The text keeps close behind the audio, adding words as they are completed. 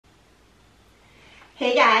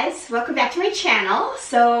Hey guys, welcome back to my channel.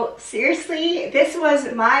 So seriously, this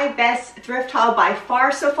was my best thrift haul by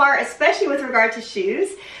far so far, especially with regard to shoes.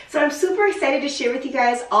 So I'm super excited to share with you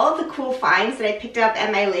guys all of the cool finds that I picked up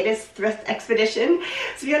at my latest thrift expedition.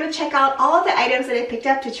 So if you want to check out all of the items that I picked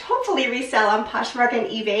up to hopefully resell on Poshmark and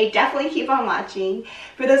eBay, definitely keep on watching.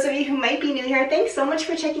 For those of you who might be new here, thanks so much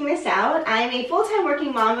for checking this out. I'm a full-time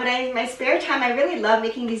working mom, but in my spare time I really love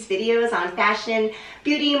making these videos on fashion,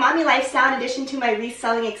 beauty, mommy lifestyle, in addition to my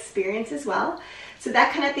reselling experience as well. So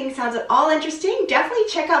that kind of thing sounds at all interesting. Definitely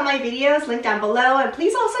check out my videos linked down below, and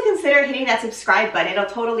please also consider hitting that subscribe button. It'll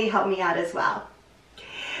totally help me out as well.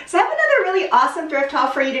 So I have another really awesome thrift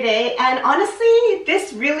haul for you today, and honestly,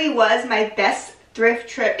 this really was my best thrift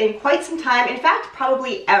trip in quite some time. In fact,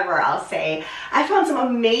 probably ever, I'll say. I found some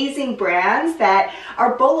amazing brands that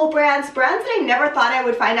are BOLO brands that I never thought I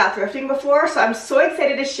would find out thrifting before, so I'm so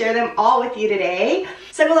excited to share them all with you today.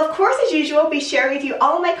 So I will, of course, as usual, be sharing with you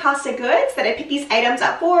all of my cost of goods that I picked these items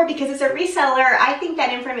up for, because as a reseller, I think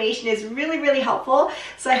that information is really helpful,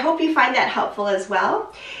 so I hope you find that helpful as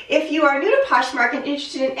well. If you are new to Poshmark and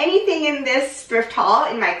interested in anything in this thrift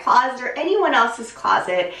haul, in my closet or anyone else's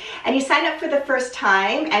closet, and you sign up for the first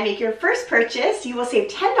time and make your first purchase, you will save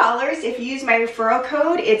 $10 if you use my referral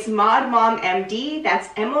code. It's MODMOMMD, that's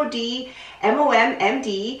MODMOMMD,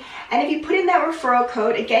 and if you put in that referral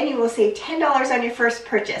code, again, you will save $10 on your first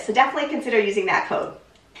purchase, so definitely consider using that code.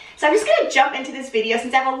 So I'm just going to jump into this video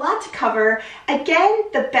since I have a lot to cover. Again,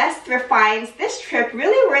 the best thrift finds this trip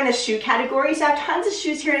really were in the shoe category, so I have tons of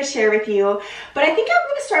shoes here to share with you, but I think I'm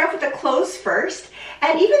going to start off with the clothes first.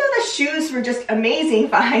 And even though the shoes were just amazing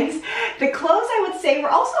finds, the clothes, I would say, were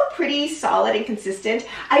also pretty solid and consistent.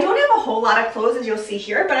 I don't have a whole lot of clothes, as you'll see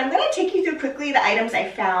here, but I'm going to take you through quickly the items I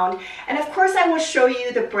found. And of course, I will show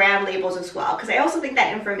you the brand labels as well, because I also think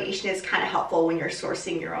that information is kind of helpful when you're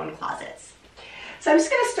sourcing your own closets. So I'm just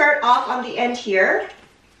going to start off on the end here.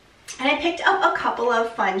 And I picked up a couple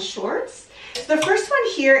of fun shorts. So the first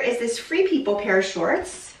one here is this Free People pair of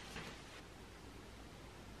shorts.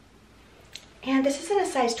 And this is in a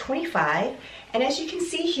size 25, and as you can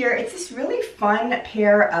see here, it's this really fun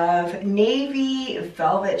pair of navy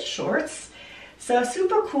velvet shorts. So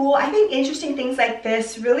super cool. I think interesting things like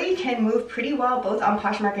this really can move pretty well both on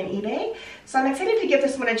Poshmark and eBay. So I'm excited to give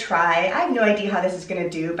this one a try. I have no idea how this is going to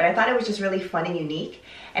do, but I thought it was just really fun and unique,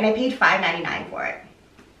 and I paid $5.99 for it.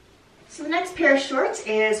 So the next pair of shorts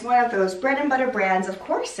is one of those bread and butter brands, of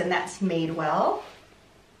course, and that's Madewell.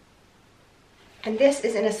 And this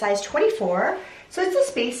is in a size 24. So it's this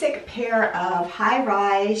basic pair of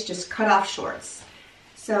high-rise, just cut-off shorts.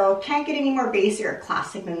 So can't get any more basic or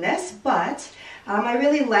classic than this, but I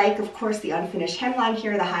really like, of course, the unfinished hemline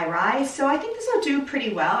here, the high-rise. So I think this will do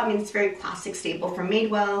pretty well. I mean, it's a very classic staple from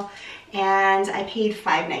Madewell, and I paid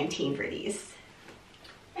 $5.19 for these.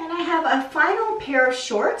 And I have a final pair of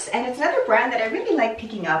shorts, and it's another brand that I really like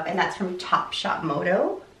picking up, and that's from Topshop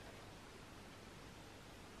Moto.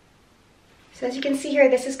 So as you can see here,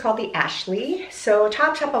 this is called the Ashley. So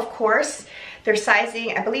Topshop, of course, their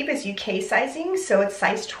sizing, I believe, is UK sizing, so it's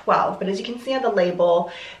size 12. But as you can see on the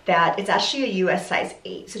label, that it's actually a US size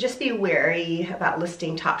 8. So just be wary about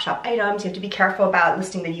listing Topshop items. You have to be careful about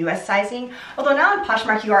listing the US sizing. Although now on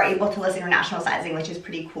Poshmark, you are able to list international sizing, which is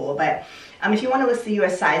pretty cool. But if you want to list the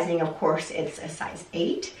US sizing, of course, it's a size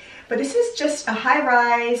 8. But this is just a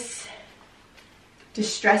high-rise,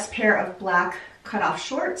 distressed pair of black cut-off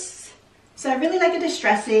shorts. So I really like the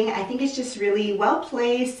distressing. I think it's just really well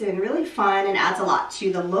placed and really fun and adds a lot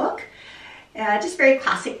to the look. Just very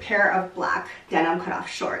classic pair of black denim cutoff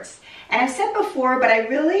shorts. And I've said before, but I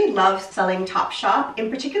really love selling Topshop, in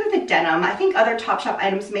particular the denim. I think other Topshop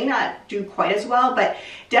items may not do quite as well, but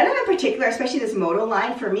denim in particular, especially this Moto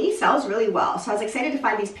line, for me sells really well. So I was excited to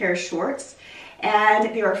find these pair of shorts,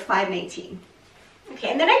 and they were $5.19. Okay,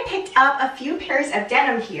 and then I picked up a few pairs of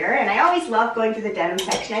denim here, and I always love going through the denim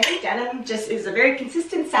section. I think denim just is a very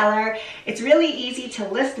consistent seller. It's really easy to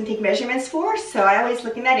list and take measurements for, so I always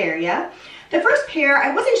look in that area. The first pair,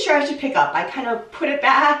 I wasn't sure I should pick up. I kind of put it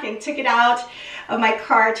back and took it out of my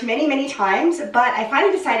cart many times, but I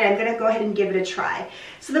finally decided I'm going to go ahead and give it a try.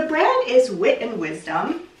 So the brand is Wit and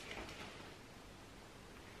Wisdom.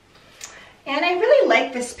 And I really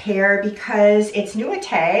like this pair because it's new at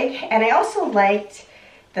tag, and I also liked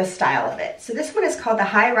the style of it. So this one is called the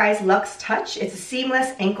High Rise Luxe Touch. It's a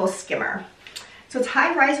seamless ankle skimmer. So it's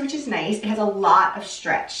high rise, which is nice. It has a lot of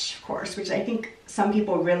stretch, of course, which I think some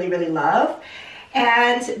people really love.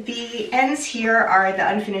 And the ends here are the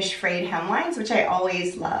unfinished frayed hemlines, which I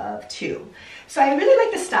always love too. So I really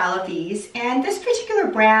like the style of these, and this particular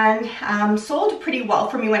brand sold pretty well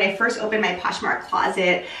for me when I first opened my Poshmark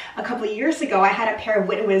closet a couple of years ago. I had a pair of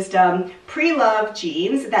Wit Wisdom pre-love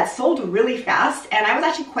jeans that sold really fast, and I was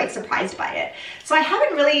actually quite surprised by it. So I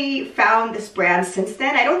haven't really found this brand since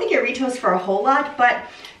then. I don't think it retails for a whole lot, but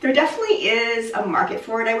there definitely is a market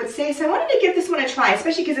for it, I would say. So I wanted to give this one a try,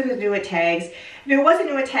 especially because it was new at tags. If it wasn't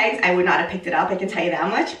new at tags, I would not have picked it up, I can tell you that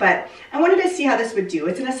much, but I wanted to see how this would do.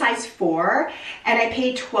 It's in a size 4, and I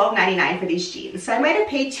paid $12.99 for these jeans. So I might have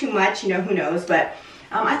paid too much, you know, who knows, but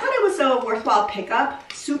I thought it was a worthwhile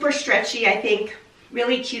pickup. Super stretchy, I think,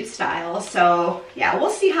 really cute style. So yeah, we'll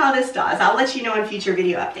see how this does. I'll let you know in future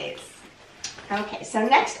video updates. Okay, so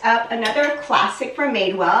next up, another classic from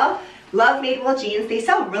Madewell. Love Madewell jeans. They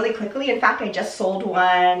sell really quickly. In fact, I just sold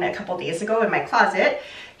one a couple days ago in my closet.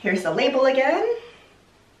 Here's the label again.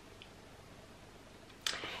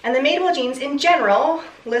 And the Madewell jeans in general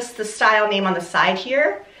lists the style name on the side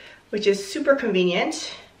here, which is super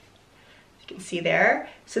convenient. You can see there.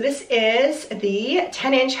 So this is the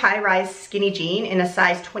 10-inch high-rise skinny jean in a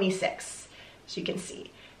size 26, as you can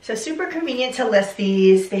see. So super convenient to list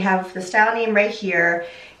these. They have the style name right here.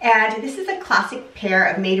 And this is a classic pair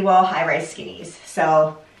of Madewell high-rise skinnies.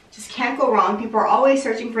 So just can't go wrong. People are always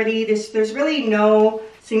searching for these. There's really no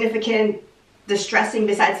significant distressing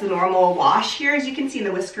besides the normal wash here. As you can see in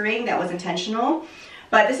the whiskering, that was intentional.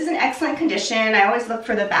 But this is in excellent condition. I always look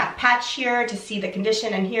for the back patch here to see the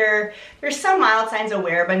condition, and here there's some mild signs of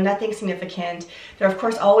wear, but nothing significant. There of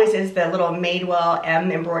course always is the little Madewell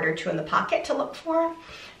M embroidered too in the pocket to look for.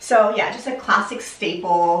 So yeah, just a classic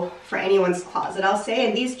staple for anyone's closet, I'll say,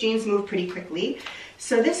 and these jeans move pretty quickly.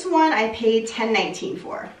 So this one I paid $10.19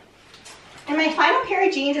 for. And my final pair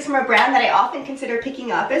of jeans is from a brand that I often consider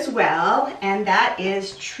picking up as well, and that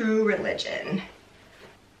is True Religion.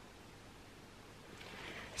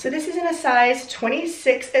 So this is in a size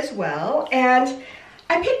 26 as well, and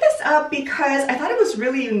I picked this up because I thought it was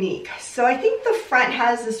really unique. So I think the front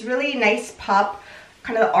has this really nice pop,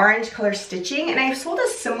 kind of orange color stitching, and I've sold a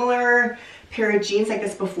similar pair of jeans like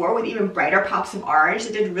this before with even brighter pops of orange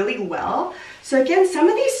that did really well. So again, some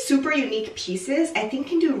of these super unique pieces I think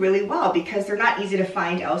can do really well because they're not easy to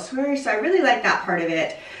find elsewhere. So I really like that part of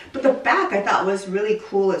it. But the back I thought was really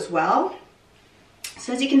cool as well.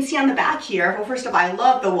 So as you can see on the back here, well, first of all, I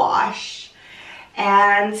love the wash.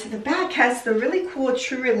 And the back has the really cool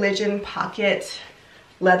True Religion pocket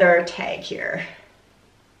leather tag here.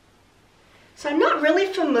 So I'm not really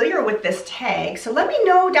familiar with this tag, so let me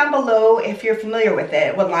know down below if you're familiar with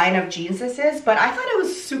it, what line of jeans this is, but I thought it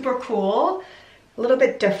was super cool, a little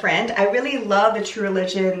bit different. I really love the True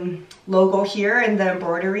Religion logo here and the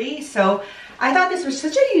embroidery, so I thought this was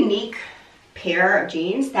such a unique pair of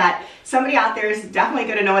jeans that somebody out there is definitely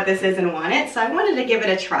going to know what this is and want it, so I wanted to give it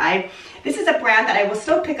a try. This is a brand that I will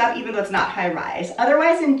still pick up even though it's not high-rise.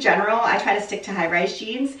 Otherwise, in general, I try to stick to high-rise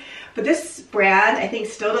jeans. But this brand, I think,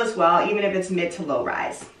 still does well, even if it's mid to low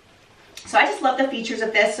rise. So I just love the features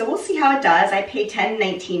of this, so we'll see how it does. I paid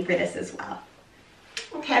 $10.19 for this as well.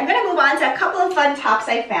 Okay, I'm gonna move on to a couple of fun tops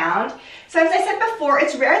I found. So as I said before,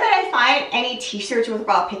 it's rare that I find any t-shirts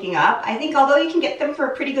worthwhile picking up. I think although you can get them for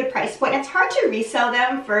a pretty good price point, it's hard to resell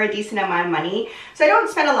them for a decent amount of money. So I don't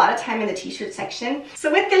spend a lot of time in the t-shirt section.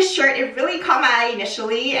 So with this shirt, it really caught my eye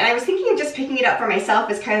initially, and I was thinking of just picking it up for myself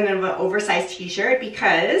as kind of an oversized t-shirt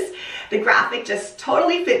because the graphic just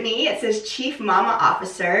totally fit me. It says Chief Mama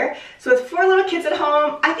Officer. So with 4 little kids at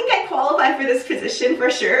home, I think I qualify for this position for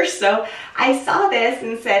sure. So I saw this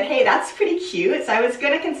and said, hey, that's pretty cute. So I was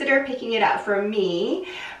gonna consider picking it up for me.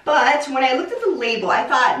 But when I looked at the label, I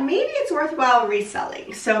thought maybe it's worthwhile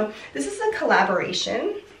reselling. So this is a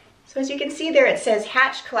collaboration. So as you can see there, it says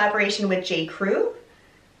Hatch collaboration with J. Crew.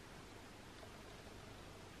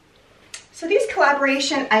 So these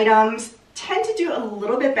collaboration items tend to do a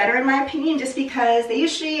little bit better in my opinion, just because they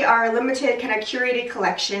usually are a limited kind of curated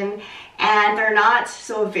collection and they're not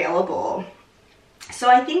so available. So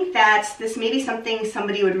I think that this may be something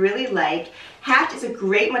somebody would really like. Hatch is a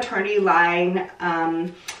great maternity line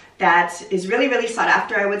that is really, really sought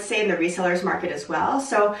after, I would say, in the resellers market as well.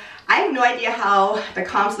 So I have no idea how the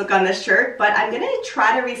comps look on this shirt, but I'm gonna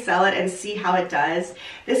try to resell it and see how it does.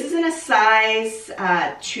 This is in a size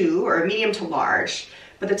 2 or medium to large,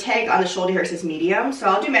 but the tag on the shoulder here says medium. So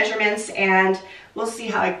I'll do measurements and we'll see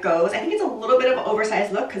how it goes. I think it's a little bit of an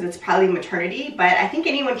oversized look because it's probably maternity, but I think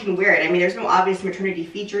anyone can wear it. I mean, there's no obvious maternity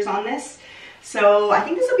features on this. So I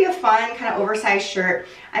think this will be a fun kind of oversized shirt.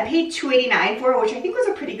 I paid $2.89 for it, which I think was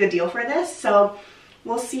a pretty good deal for this. So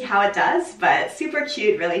we'll see how it does, but super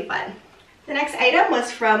cute, really fun. The next item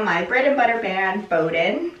was from my bread and butter brand,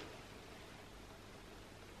 Bowden.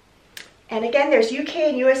 And again, there's UK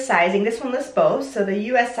and US sizing. This one lists both. So the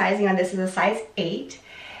US sizing on this is a size 8.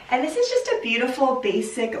 And this is just a beautiful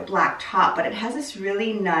basic black top, but it has this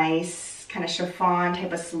really nice kind of chiffon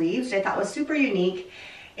type of sleeves, which I thought was super unique.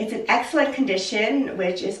 It's in excellent condition,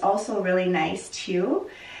 which is also really nice too.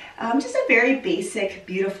 Just a very basic,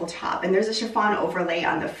 beautiful top. And there's a chiffon overlay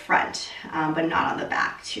on the front, but not on the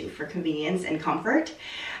back too, for convenience and comfort.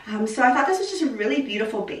 So I thought this was just a really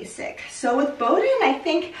beautiful basic. So with Bowden, I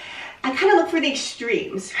think I kind of look for the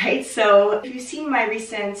extremes, right? So if you've seen my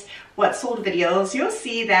recent What Sold videos, you'll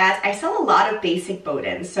see that I sell a lot of basic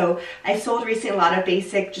Bowden. So I sold recently a lot of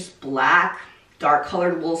basic, just black, dark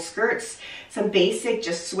colored wool skirts, some basic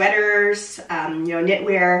just sweaters,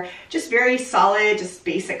 knitwear, just very solid, just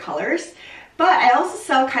basic colors. But I also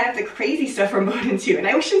sell kind of the crazy stuff from Bowden too. And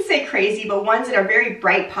I shouldn't say crazy, but ones that are very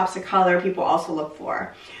bright pops of color people also look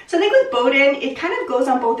for. So I think with Bowden, it kind of goes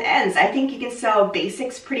on both ends. I think you can sell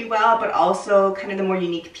basics pretty well, but also kind of the more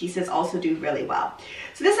unique pieces also do really well.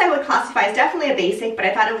 So this I would classify as definitely a basic, but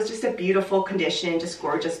I thought it was just a beautiful condition, just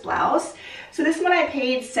gorgeous blouse. So this one I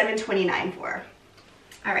paid $7.29 for.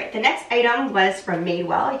 All right, the next item was from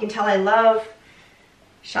Madewell. You can tell I love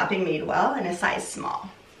shopping Madewell in a size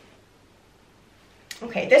small.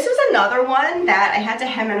 Okay, this was another one that I had to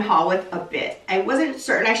hem and haw with a bit. I wasn't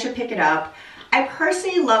certain I should pick it up. I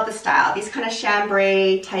personally love the style, these kind of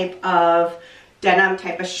chambray type of denim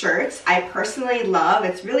type of shirts. I personally love,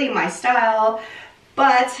 it's really my style,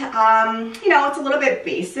 but it's a little bit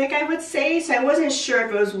basic, I would say, so I wasn't sure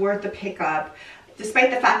if it was worth the pickup, despite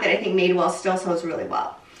the fact that I think Madewell still sells really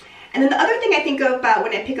well. And then the other thing I think about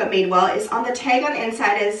when I pick up Madewell is on the tag on the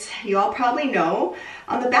inside, as you all probably know,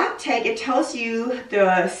 on the back tag it tells you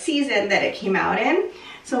the season that it came out in.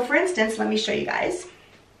 So for instance, let me show you guys.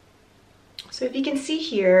 So if you can see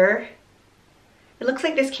here, it looks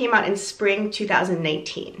like this came out in spring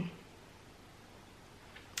 2019.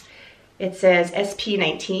 It says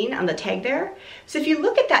SP19 on the tag there. So if you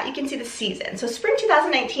look at that, you can see the season. So spring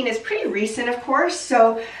 2019 is pretty recent, of course,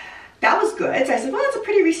 so that was good. So I said, well, it's a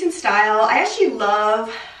pretty recent style. I actually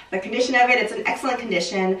love the condition of it. It's an excellent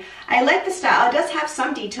condition. I like the style. It does have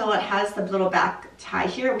some detail. It has the little back tie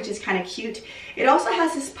here, which is kind of cute. It also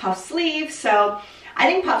has this puff sleeve, so I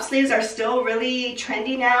think puff sleeves are still really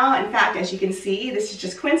trendy now. In fact, as you can see, this is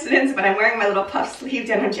just coincidence, but I'm wearing my little puff sleeve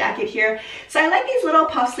denim jacket here. So I like these little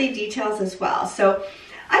puff sleeve details as well. So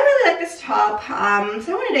I really like this top, so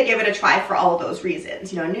I wanted to give it a try for all of those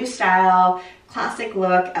reasons. New style, classic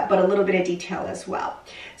look, but a little bit of detail as well.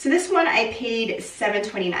 So this one I paid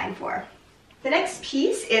 $7.29 for. The next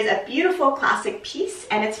piece is a beautiful classic piece,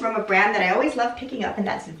 and it's from a brand that I always love picking up, and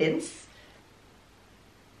that's Vince.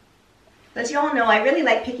 As you all know, I really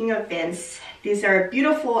like picking up Vince. These are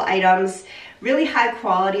beautiful items, really high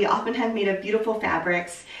quality, oftentimes made of beautiful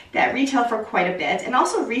fabrics that retail for quite a bit and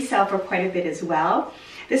also resell for quite a bit as well.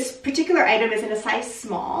 This particular item is in a size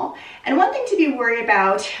small. And one thing to be worried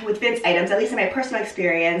about with Vince items, at least in my personal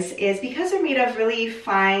experience, is because they're made of really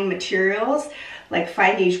fine materials, like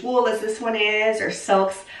fine gauge wool as this one is, or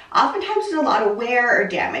silks, oftentimes there's a lot of wear or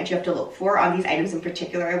damage you have to look for on these items in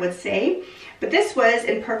particular, I would say. But this was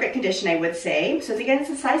in perfect condition, I would say. So again,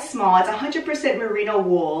 it's a size small. It's 100% merino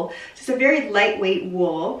wool. Just a very lightweight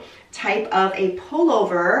wool type of a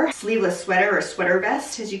pullover, sleeveless sweater or sweater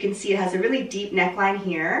vest. As you can see, it has a really deep neckline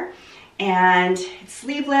here. And it's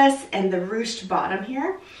sleeveless and the ruched bottom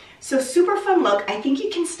here. So super fun look. I think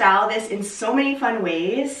you can style this in so many fun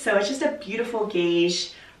ways. So it's just a beautiful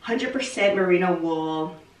gauge, 100% merino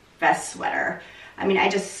wool vest sweater. I mean, I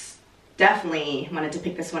just definitely wanted to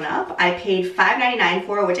pick this one up. I paid $5.99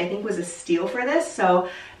 for it, which I think was a steal for this, so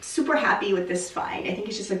I'm super happy with this find. I think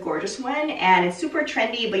it's just a gorgeous one, and it's super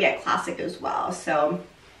trendy, but yet classic as well. So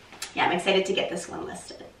yeah, I'm excited to get this one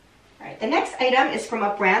listed. All right, the next item is from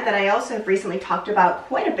a brand that I also have recently talked about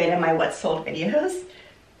quite a bit in my What Sold videos.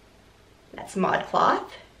 That's ModCloth.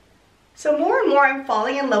 So more and more I'm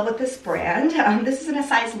falling in love with this brand. This is in a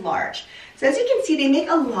size large. So as you can see, they make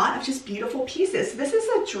a lot of just beautiful pieces. So this is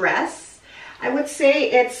a dress. I would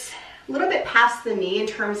say it's a little bit past the knee in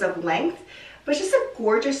terms of length, but it's just a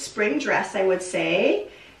gorgeous spring dress, I would say.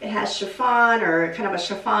 It has chiffon or kind of a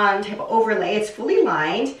chiffon type of overlay. It's fully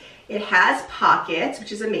lined. It has pockets,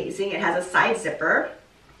 which is amazing. It has a side zipper,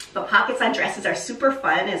 but pockets on dresses are super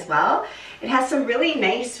fun as well. It has some really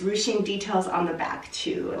nice ruching details on the back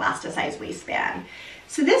too, elasticized waistband.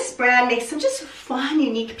 So this brand makes some just fun,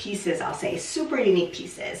 unique pieces, I'll say, super unique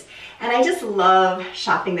pieces. And I just love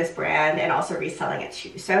shopping this brand and also reselling it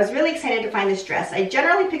too. So I was really excited to find this dress. I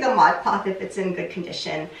generally pick up ModCloth if it's in good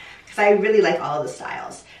condition because I really like all of the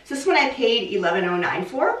styles. So this one I paid $11.09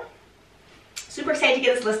 for. Super excited to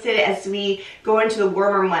get this listed as we go into the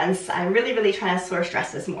warmer months. I'm really trying to source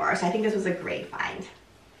dresses more, so I think this was a great find.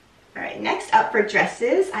 All right, next up for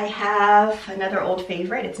dresses, I have another old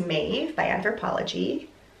favorite. It's Maeve by Anthropologie.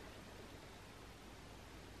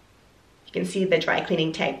 You can see the dry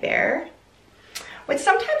cleaning tag there, which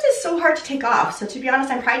sometimes is so hard to take off. So to be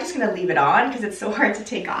honest, I'm probably just gonna leave it on because it's so hard to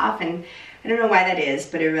take off, and I don't know why that is,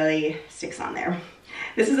 but it really sticks on there.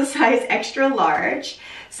 This is a size extra large.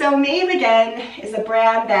 So Maeve, again, is a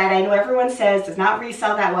brand that I know everyone says does not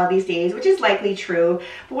resell that well these days, which is likely true.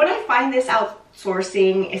 But when I find this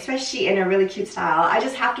outsourcing, especially in a really cute style, I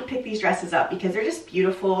just have to pick these dresses up because they're just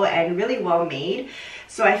beautiful and really well made.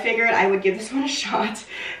 So I figured I would give this one a shot.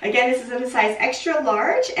 Again, this is in a size extra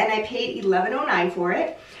large, and I paid $11.09 for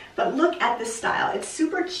it. But look at this style. It's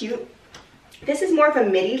super cute. This is more of a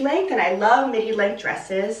midi length, and I love midi length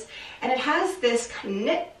dresses. And it has this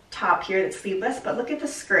knit top here that's sleeveless, but look at the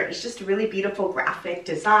skirt. It's just a really beautiful graphic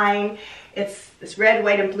design. It's this red,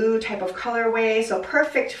 white, and blue type of colorway, so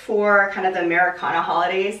perfect for kind of the Americana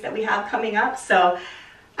holidays that we have coming up. So,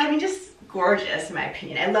 I mean, just gorgeous in my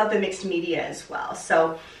opinion. I love the mixed media as well.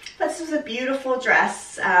 So this was a beautiful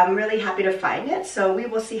dress. I'm really happy to find it, so we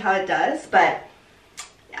will see how it does, but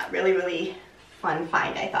yeah, really fun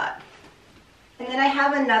find, I thought. And then I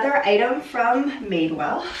have another item from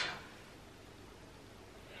Madewell.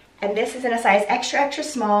 And this is in a size extra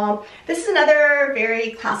small. This is another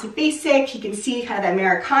very classic basic. You can see kind of the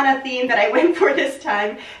Americana theme that I went for this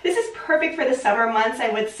time. This is perfect for the summer months, I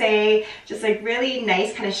would say. Just like really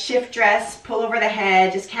nice kind of shift dress, pull over the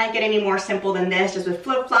head. Just can't get any more simple than this, just with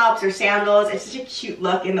flip-flops or sandals. It's such a cute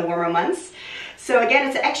look in the warmer months. So again,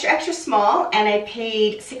 it's an extra small, and I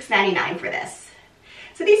paid $6.99 for this.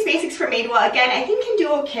 So these basics for Madewell, again, I think can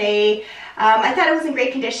do okay. I thought it was in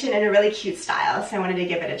great condition and a really cute style, so I wanted to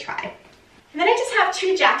give it a try. And then I just have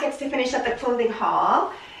two jackets to finish up the clothing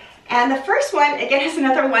haul. And the first one, again, is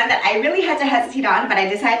another one that I really had to hesitate on, but I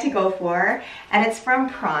decided to go for, and it's from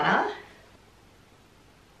Prana.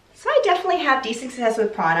 So I definitely have decent success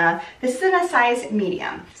with Prana. This is in a size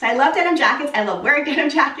medium. So I love denim jackets, I love wearing denim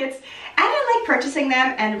jackets, and I like purchasing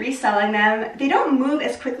them and reselling them. They don't move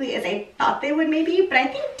as quickly as I thought they would maybe, but I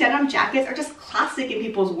think denim jackets are just classic in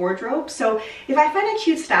people's wardrobe. So if I find a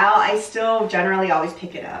cute style, I still generally always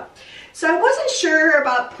pick it up. So I wasn't sure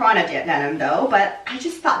about Prana denim though, but I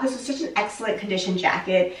just thought this was such an excellent condition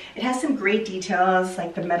jacket. It has some great details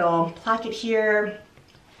like the metal placket here.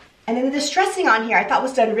 And then the distressing on here I thought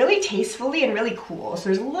was done really tastefully and really cool. So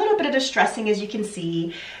there's a little bit of distressing, as you can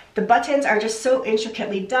see. The buttons are just so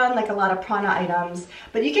intricately done, like a lot of Prana items,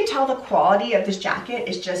 but you can tell the quality of this jacket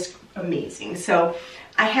is just amazing. So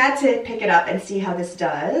I had to pick it up and see how this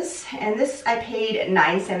does. And this I paid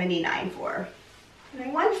 $9.79 for. And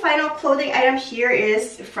then one final clothing item here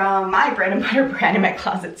is from my bread and butter brand in my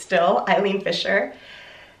closet still, Eileen Fisher.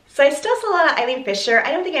 So I still sell a lot of Eileen Fisher.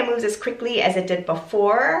 I don't think it moves as quickly as it did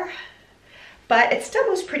before, but it still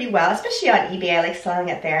moves pretty well, especially on eBay. I like selling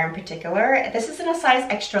it there in particular. This is in a size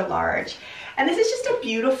extra large. And this is just a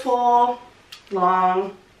beautiful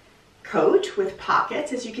long coat with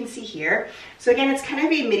pockets, as you can see here. So again, it's kind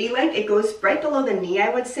of a midi length. It goes right below the knee, I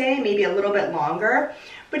would say, maybe a little bit longer,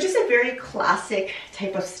 but just a very classic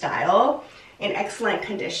type of style in excellent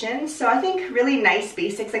condition. So I think really nice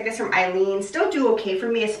basics like this from Eileen still do okay for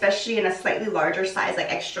me, especially in a slightly larger size,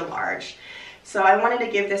 like extra large. So I wanted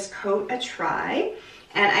to give this coat a try,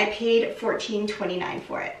 and I paid $14.29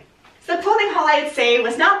 for it. So the clothing haul, I would say,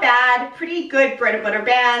 was not bad. Pretty good bread and butter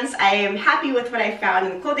bands. I am happy with what I found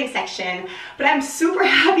in the clothing section, but I'm super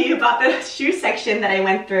happy about the shoe section that I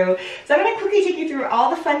went through. So I'm going to quickly take you through all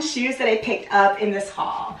the fun shoes that I picked up in this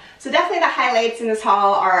haul. So definitely the highlights in this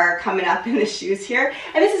haul are coming up in the shoes here.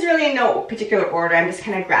 And this is really in no particular order. I'm just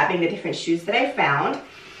kind of grabbing the different shoes that I found.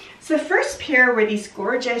 So the first pair were these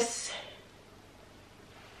gorgeous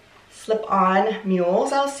slip-on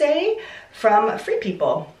mules, I'll say, from Free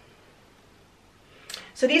People.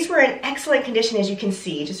 So these were in excellent condition, as you can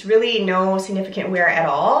see, just really no significant wear at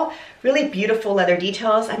all. Really beautiful leather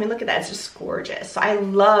details. I mean, look at that, it's just gorgeous. So I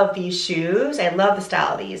love these shoes. I love the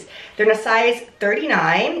style of these. They're in a size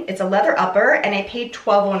 39. It's a leather upper, and I paid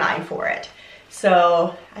 $12.09 for it.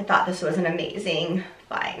 So I thought this was an amazing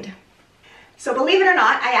find. So believe it or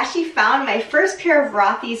not, I actually found my first pair of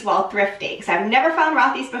Rothy's while thrifting. So I've never found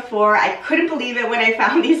Rothy's before. I couldn't believe it when I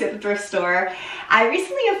found these at the thrift store. I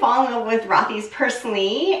recently have fallen in love with Rothy's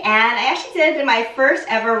personally, and I actually did my first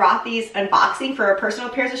ever Rothy's unboxing for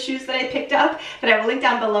personal pairs of shoes that I picked up that I will link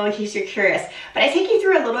down below in case you're curious. But I take you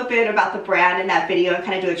through a little bit about the brand in that video and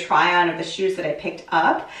kind of do a try on of the shoes that I picked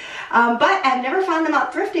up. But I've never found them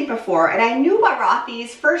out thrifting before, and I knew about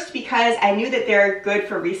Rothy's first because I knew that they're good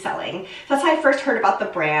for reselling. So that's how I first heard about the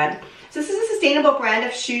brand. So this is a sustainable brand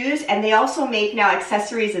of shoes, and they also make now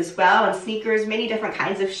accessories as well, and sneakers, many different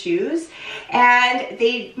kinds of shoes. And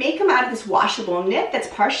they make them out of this washable knit that's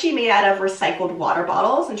partially made out of recycled water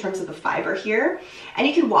bottles in terms of the fiber here. And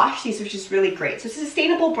you can wash these, which is really great. So it's a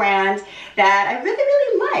sustainable brand that I really,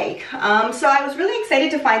 really like. So I was really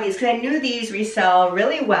excited to find these because I knew these resell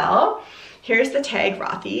really well. Here's the tag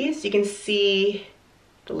Rothy's. You can see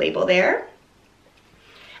the label there.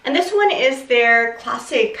 And this one is their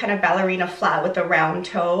classic kind of ballerina flat with a round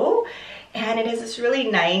toe. And it has this really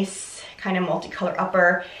nice kind of multicolor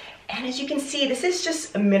upper. And as you can see, this is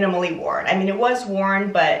just minimally worn. I mean, it was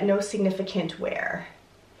worn, but no significant wear.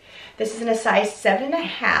 This is in a size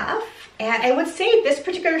 7.5. And I would say this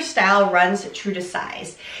particular style runs true to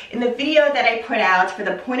size. In the video that I put out for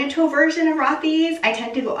the pointed toe version of Rothy's, I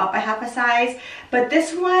tend to go up a half a size, but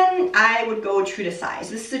this one I would go true to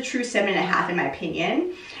size. This is a true 7.5 in my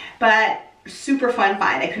opinion, but super fun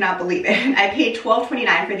find. I could not believe it. I paid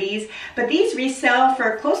 $12.29 for these, but these resell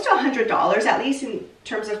for close to $100 at least in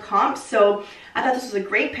terms of comps. So I thought this was a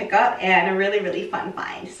great pickup and a really, really fun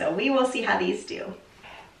find. So we will see how these do.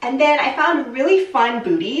 And then I found really fun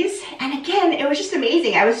booties, and again, it was just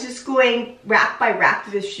amazing. I was just going rack by rack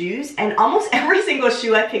through the shoes, and almost every single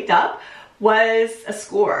shoe I picked up was a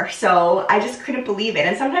score. So I just couldn't believe it.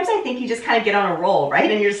 And sometimes I think you just kind of get on a roll, right?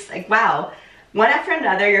 And you're just like, wow, one after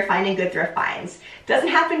another, you're finding good thrift finds. Doesn't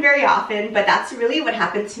happen very often, but that's really what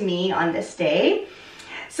happened to me on this day.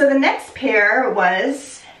 So the next pair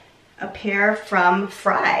was a pair from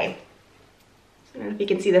Fry. I don't know if you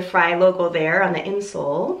can see the Fry logo there on the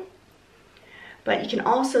insole, but you can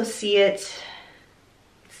also see it,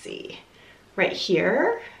 let's see, right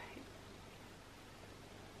here,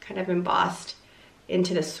 kind of embossed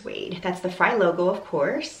into the suede. That's the Fry logo, of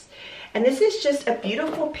course. And this is just a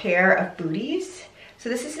beautiful pair of booties. So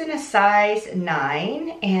this is in a size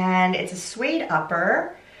 9, and it's a suede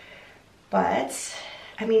upper, but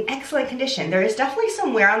I mean, excellent condition. There is definitely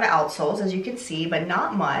some wear on the outsoles, as you can see, but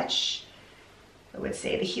not much. I would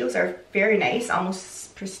say the heels are very nice,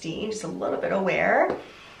 almost pristine, just a little bit of wear.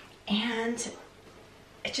 And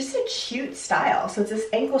it's just a cute style. So it's this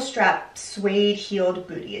ankle strap suede heeled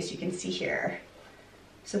booty, as you can see here.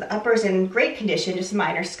 So the upper's in great condition, just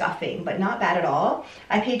minor scuffing, but not bad at all.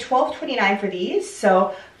 I paid $12.29 for these.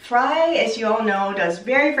 So Fry, as you all know, does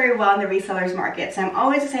very, very well in the resellers market. So I'm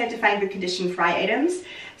always excited to find good condition Fry items.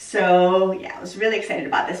 So yeah, I was really excited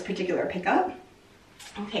about this particular pickup.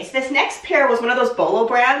 Okay, so this next pair was one of those BOLO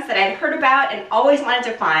brands that I'd heard about and always wanted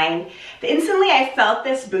to find. The instantly I felt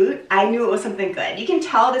this boot, I knew it was something good. You can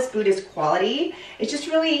tell this boot is quality. It's just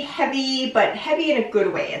really heavy, but heavy in a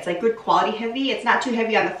good way. It's like good quality heavy. It's not too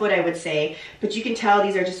heavy on the foot, I would say, but you can tell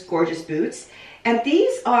these are just gorgeous boots. And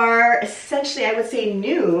these are essentially, I would say,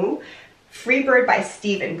 new Freebird by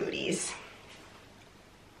Steven booties.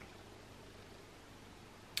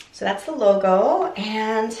 So that's the logo,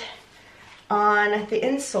 and on the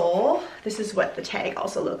insole, this is what the tag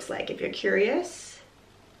also looks like if you're curious.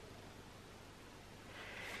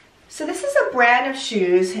 So this is a brand of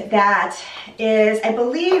shoes that is, I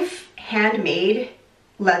believe, handmade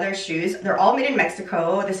leather shoes. They're all made in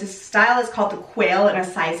Mexico. Style is called the Quail in a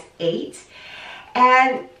size 8.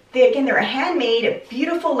 And again, they're handmade,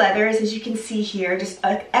 beautiful leathers, as you can see here, just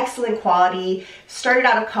excellent quality. Started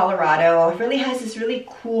out of Colorado. It really has this really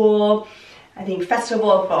cool, I think,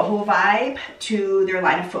 festival of boho vibe to their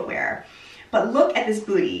line of footwear. But look at this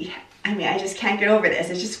booty. I mean, I just can't get over this.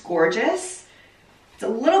 It's just gorgeous. It's a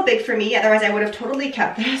little big for me, otherwise I would have totally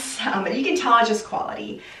kept this, but you can tell it's just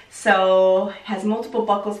quality. So it has multiple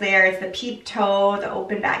buckles there. It's the peep toe, the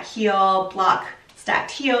open back heel, block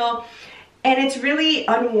stacked heel, and it's really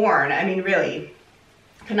unworn. I mean, really,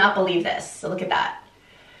 could not believe this. So look at that.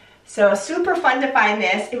 So super fun to find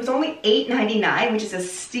this. It was only $8.99, which is a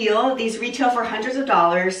steal. These retail for hundreds of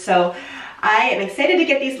dollars. So I am excited to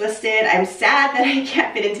get these listed. I'm sad that I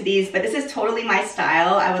can't fit into these, but this is totally my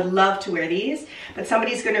style. I would love to wear these, but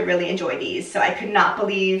somebody's gonna really enjoy these. So I could not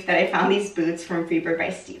believe that I found these boots from Freebird by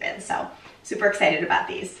Steven. So super excited about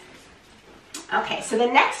these. Okay, so the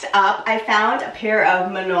next up, I found a pair of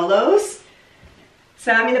Manolos.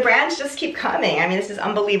 So, I mean, the brands just keep coming. I mean, this is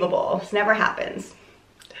unbelievable. This never happens.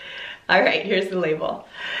 All right, here's the label.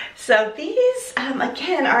 So these,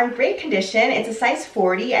 again, are in great condition. It's a size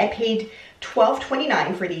 40. I paid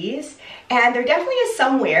 $12.29 for these. And there definitely is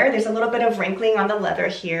some wear. There's a little bit of wrinkling on the leather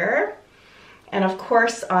here. And of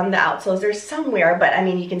course, on the outsoles, there's some wear, but I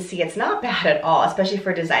mean, you can see it's not bad at all, especially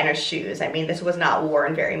for designer shoes. I mean, this was not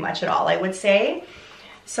worn very much at all, I would say.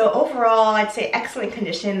 So overall, I'd say excellent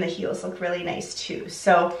condition. The heels look really nice too.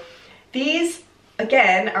 So these,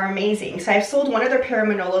 again, are amazing. So I've sold one other pair of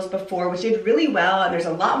Manolos before, which did really well, and there's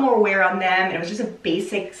a lot more wear on them, and it was just a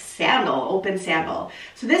basic sandal, open sandal.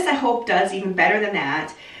 So this, I hope, does even better than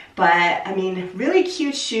that. But I mean, really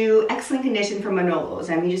cute shoe, excellent condition for Manolos.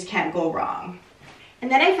 I mean, you just can't go wrong.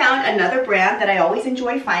 And then I found another brand that I always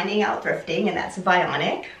enjoy finding out thrifting, and that's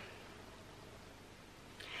Vionic.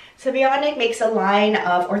 So Vionic makes a line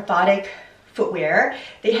of orthotic footwear.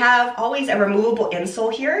 They have always a removable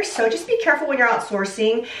insole here, so just be careful when you're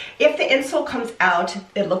outsourcing. If the insole comes out,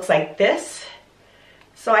 it looks like this.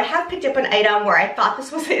 So I have picked up an item where I thought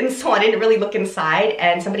this was the insole. I didn't really look inside,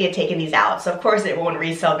 and somebody had taken these out. So of course it won't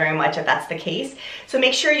resell very much if that's the case. So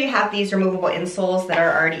make sure you have these removable insoles that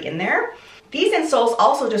are already in there. These insoles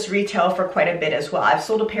also just retail for quite a bit as well. I've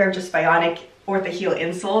sold a pair of just Vionic ortho-heel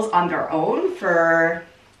insoles on their own for,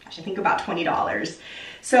 I think, about $20.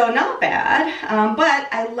 So not bad, but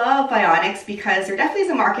I love Vionics because there definitely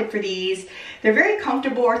is a market for these. They're very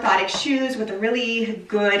comfortable orthotic shoes with a really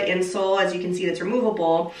good insole, as you can see, that's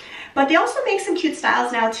removable. But they also make some cute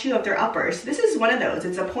styles now too of their uppers. So this is one of those.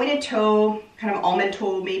 It's a pointed toe, kind of almond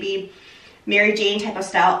toe, maybe Mary Jane type of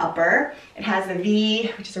style upper. It has the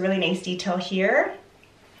V, which is a really nice detail here.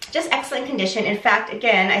 Just excellent condition. In fact,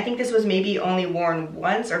 again, I think this was maybe only worn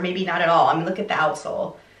once or maybe not at all. I mean, look at the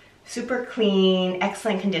outsole. Super clean,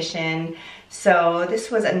 excellent condition. So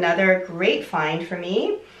this was another great find for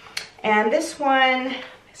me. And this one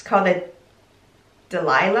is called the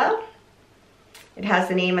Delilah. It has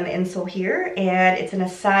the name on the insole here, and it's in a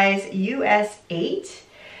size US 8.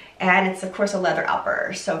 And it's of course a leather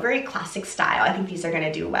upper, so very classic style. I think these are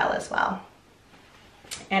gonna do well as well.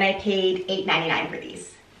 And I paid $8.99 for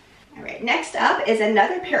these. All right, next up is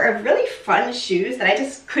another pair of really fun shoes that I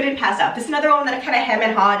just couldn't pass up. This is another one that I kind of hem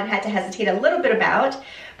and hawed and had to hesitate a little bit about,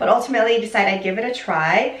 but ultimately decided I'd give it a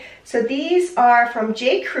try. So these are from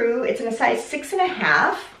J. Crew. It's in a size 6.5.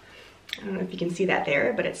 I don't know if you can see that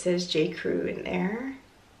there, but it says J. Crew in there.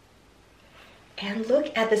 And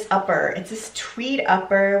look at this upper. It's this tweed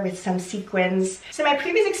upper with some sequins. So in my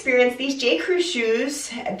previous experience, these J. Crew shoes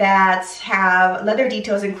that have leather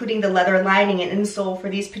details, including the leather lining and insole for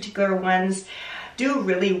these particular ones, do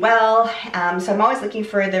really well. So I'm always looking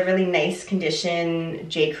for the really nice condition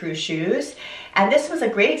J. Crew shoes. And this was a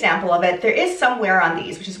great example of it. There is some wear on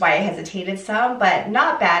these, which is why I hesitated some, but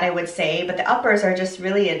not bad, I would say. But the uppers are just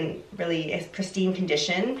really in really pristine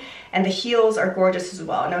condition. And the heels are gorgeous as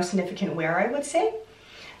well. No significant wear, I would say.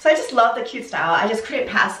 So I just love the cute style. I just couldn't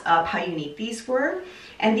pass up how unique these were.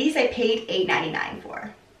 And these I paid $8.99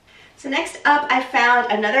 for. So next up, I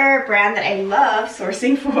found another brand that I love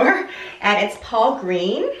sourcing for, and it's Paul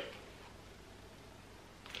Green.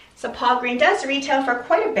 So Paul Green does retail for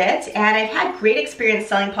quite a bit, and I've had great experience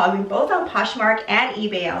selling Paul Green both on Poshmark and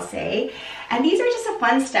eBay, I'll say. And these are just a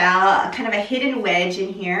fun style, kind of a hidden wedge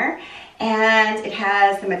in here. And it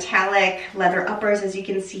has the metallic leather uppers, as you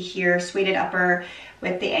can see here, suede upper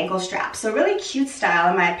with the ankle strap. So really cute style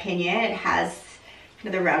in my opinion. It has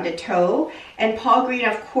kind of the rounded toe. And Paul Green,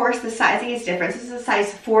 of course, the sizing is different. This is a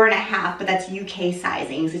size 4.5, but that's UK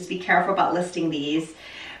sizing, so just be careful about listing these.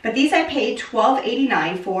 But these I paid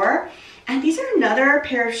 $12.89 for. And these are another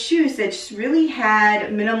pair of shoes that just really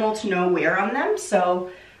had minimal to no wear on them. So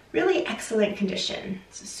really excellent condition.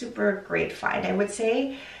 It's a super great find, I would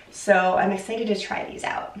say. So I'm excited to try these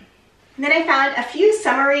out. And then I found a few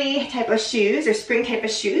summery type of shoes or spring type of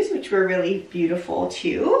shoes, which were really beautiful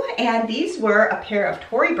too. And these were a pair of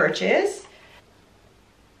Tory Burches.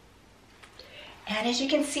 And as you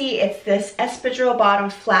can see, it's this espadrille bottom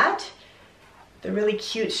flat, the really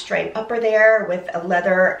cute stripe upper there with a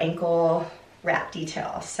leather ankle wrap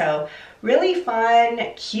detail. So really fun,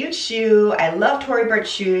 cute shoe. I love Tory Burch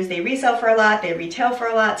shoes. They resell for a lot, they retail for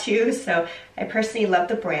a lot too. So I personally love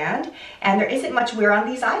the brand, and there isn't much wear on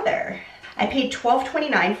these either. I paid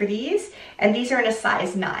 $12.29 for these, and these are in a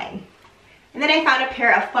size 9. And then I found a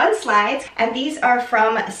pair of fun slides, and these are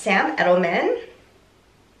from Sam Edelman.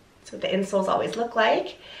 That's what the insoles always look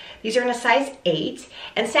like. These are in a size 8,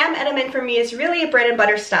 and Sam Edelman for me is really a bread and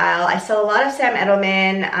butter style. I sell a lot of Sam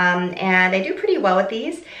Edelman, and I do pretty well with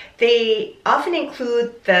these. They often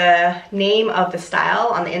include the name of the style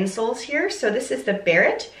on the insoles here. So this is the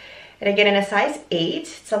Barrett, and again in a size 8.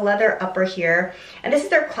 It's a leather upper here, and this is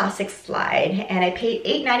their classic slide, and I paid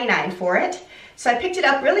 $8.99 for it. So I picked it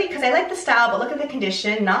up really because I like the style, but look at the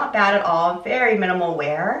condition, not bad at all, very minimal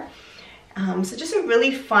wear. So just a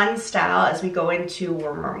really fun style as we go into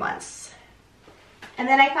warmer months. And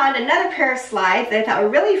then I found another pair of slides that I thought were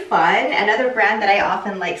really fun, another brand that I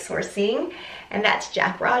often like sourcing, and that's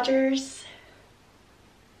Jack Rogers.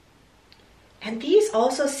 And these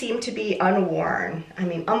also seem to be unworn. I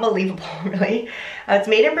mean, unbelievable, really. It's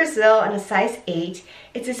made in Brazil in a size 8.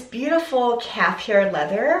 It's this beautiful calf hair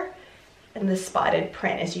leather and the spotted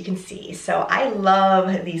print, as you can see. So I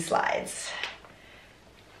love these slides.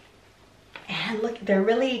 And look, they're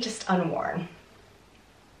really just unworn.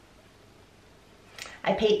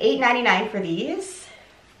 I paid $8.99 for these.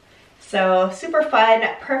 So super fun,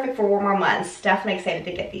 perfect for warmer months. Definitely excited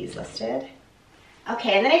to get these listed.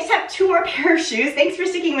 Okay, and then I just have 2 more pair of shoes. Thanks for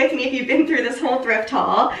sticking with me if you've been through this whole thrift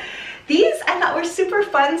haul. These I thought were super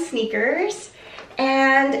fun sneakers,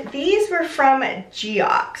 and these were from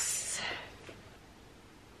Geox.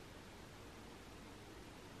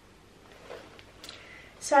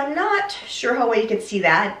 So I'm not sure how well you can see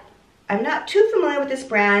that. I'm not too familiar with this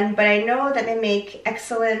brand, but I know that they make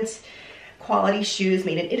excellent quality shoes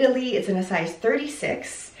made in Italy. It's in a size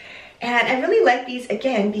 36. And I really like these,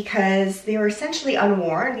 again, because they were essentially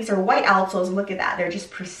unworn. These are white outsoles. Look at that. They're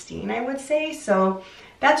just pristine, I would say. So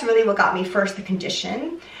that's really what got me first, the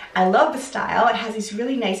condition. I love the style. It has these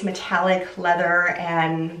really nice metallic leather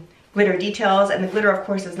and glitter details. And the glitter, of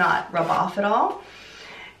course, does not rub off at all.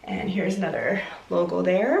 And here's another logo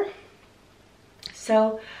there.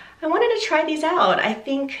 So I wanted to try these out. I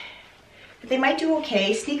think they might do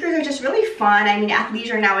okay. Sneakers are just really fun. I mean,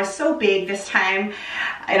 athleisure now is so big this time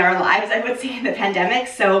in our lives, I would say, in the pandemic.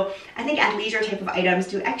 So I think athleisure type of items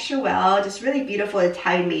do extra well. Just really beautiful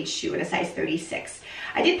Italian-made shoe in a size 36.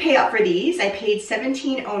 I did pay up for these. I paid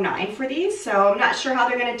 $17.09 for these, so I'm not sure how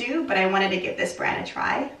they're gonna do, but I wanted to give this brand a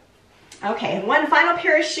try. Okay, one final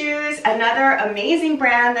pair of shoes, another amazing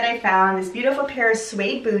brand that I found, this beautiful pair of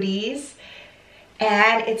suede booties,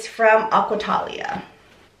 and it's from Aquitalia.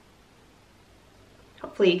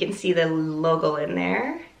 Hopefully you can see the logo in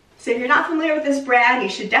there. So if you're not familiar with this brand, you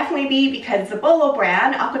should definitely be, because the BOLO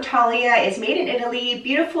brand, Aquitalia, is made in Italy,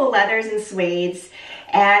 beautiful leathers and suedes,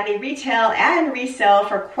 and they retail and resell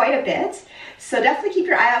for quite a bit. So definitely keep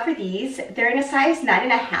your eye out for these. They're in a size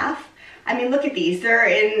 9.5. I mean, look at these. They're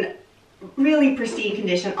in really pristine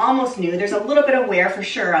condition, almost new. There's a little bit of wear for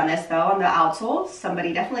sure on this though, on the outsoles.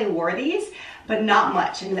 Somebody definitely wore these, but not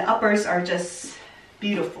much. I mean, the uppers are just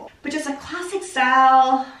beautiful. But just a classic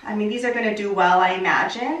style. I mean, these are gonna do well, I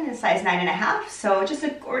imagine, in size 9.5. So just a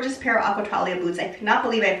gorgeous pair of Aquitalia boots. I could not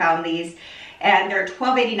believe I found these. And they're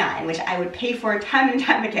 $12.89, which I would pay for time and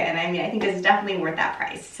time again. I mean, I think this is definitely worth that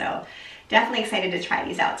price. So definitely excited to try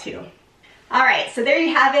these out too. All right, so there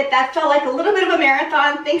you have it. That felt like a little bit of a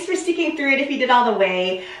marathon. Thanks for sticking through it if you did all the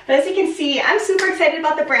way. But as you can see, I'm super excited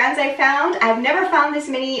about the brands I found. I've never found this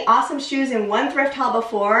many awesome shoes in one thrift haul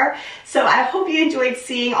before, so I hope you enjoyed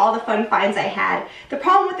seeing all the fun finds I had. The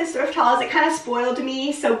problem with this thrift haul is it kind of spoiled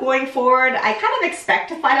me, so going forward, I kind of expect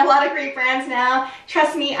to find a lot of great brands now.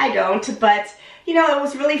 Trust me, I don't, but you know, it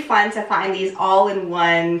was really fun to find these all in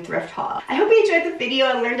one thrift haul. I hope you enjoyed the video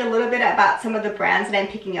and learned a little bit about some of the brands that I'm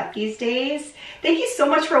picking up these days. Thank you so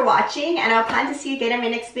much for watching, and I'll plan to see you again in my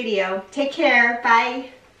next video. Take care. Bye.